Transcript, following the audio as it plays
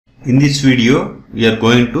In this video, we are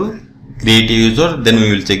going to create a user, then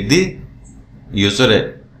we will check the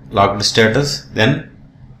user logged status, then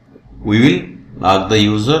we will log the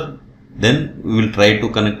user, then we will try to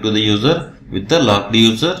connect to the user with the logged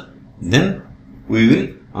user, then we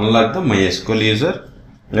will unlock the MySQL user.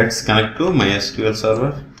 Let's connect to MySQL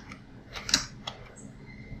server.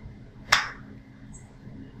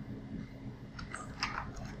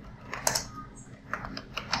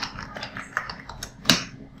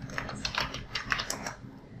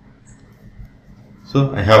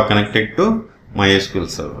 So I have connected to MySQL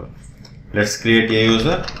server. Let's create a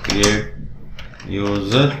user. Create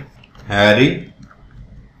user Harry,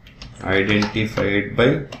 identified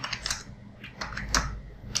by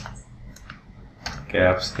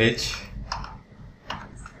caps H.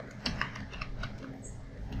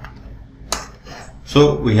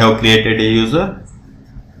 So we have created a user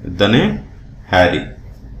with the name Harry.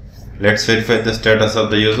 Let's verify the status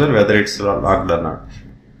of the user, whether it's logged or not.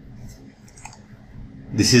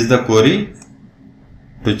 This is the query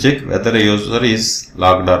to check whether a user is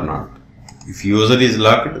logged or not. If user is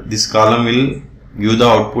logged, this column will give the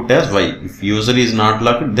output as Y. If user is not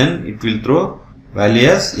logged, then it will throw value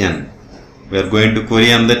as N. We are going to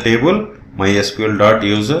query on the table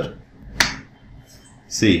MySQL.user.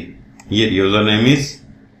 See, here username is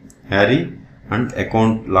Harry and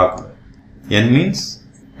account logged. N means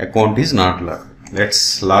account is not logged.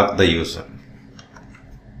 Let's log the user.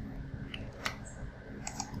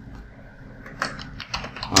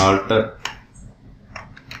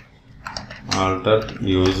 Alter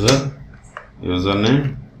user,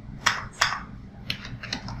 username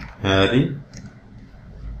Harry,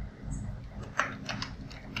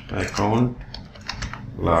 account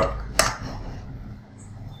log.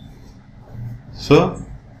 So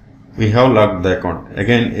we have logged the account.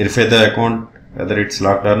 Again, verify the account whether it's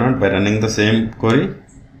logged or not by running the same query.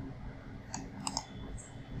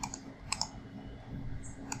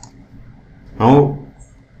 Now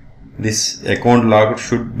this account logged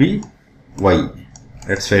should be Y.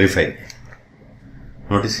 Let's verify.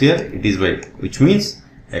 Notice here it is Y, which means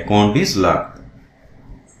account is logged.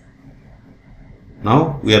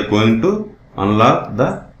 Now we are going to unlock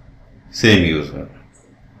the same user.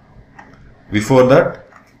 Before that,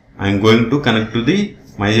 I am going to connect to the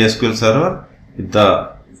MySQL server with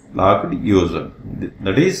the logged user,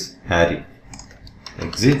 that is Harry.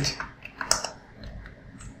 Exit.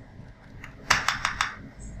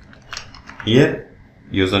 Here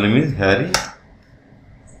username is Harry.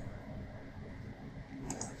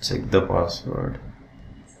 Check the password.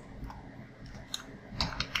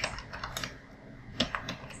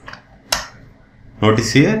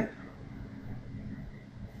 Notice here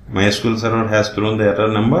MySQL server has thrown the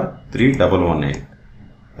error number 3118.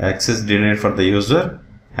 Access denied for the user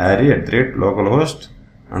Harry @ localhost,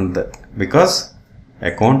 and because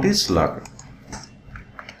account is logged.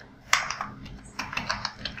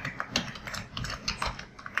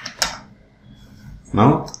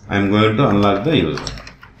 Now I am going to unlock the user.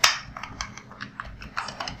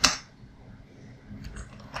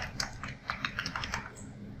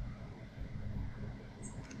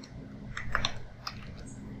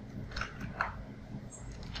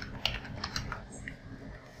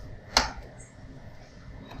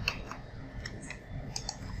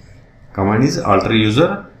 Command is alter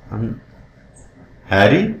user and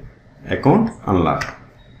Harry account unlock.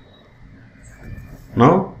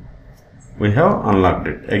 Now we have unlocked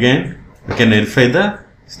it. Again, we can verify the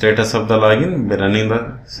status of the login by running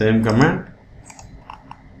the same command.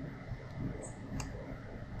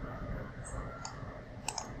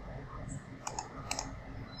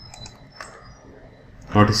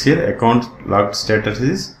 Notice here account logged status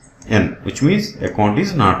is N, which means account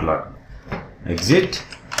is not logged. Exit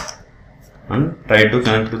and try to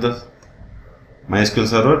connect to the MySQL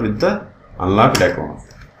server with the unlocked account.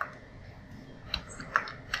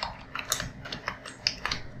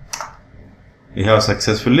 We have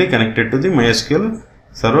successfully connected to the MySQL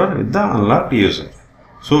server with the unlocked user.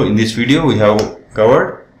 So in this video we have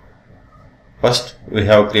covered, first we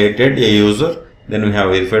have created a user, then we have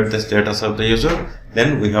verified the status of the user,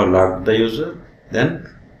 then we have logged the user, then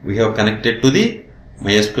we have connected to the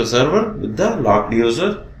MySQL server with the logged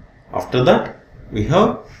user. After that we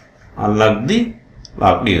have unlocked the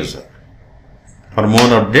logged user. For more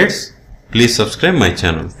updates, please subscribe my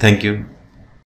channel. Thank you.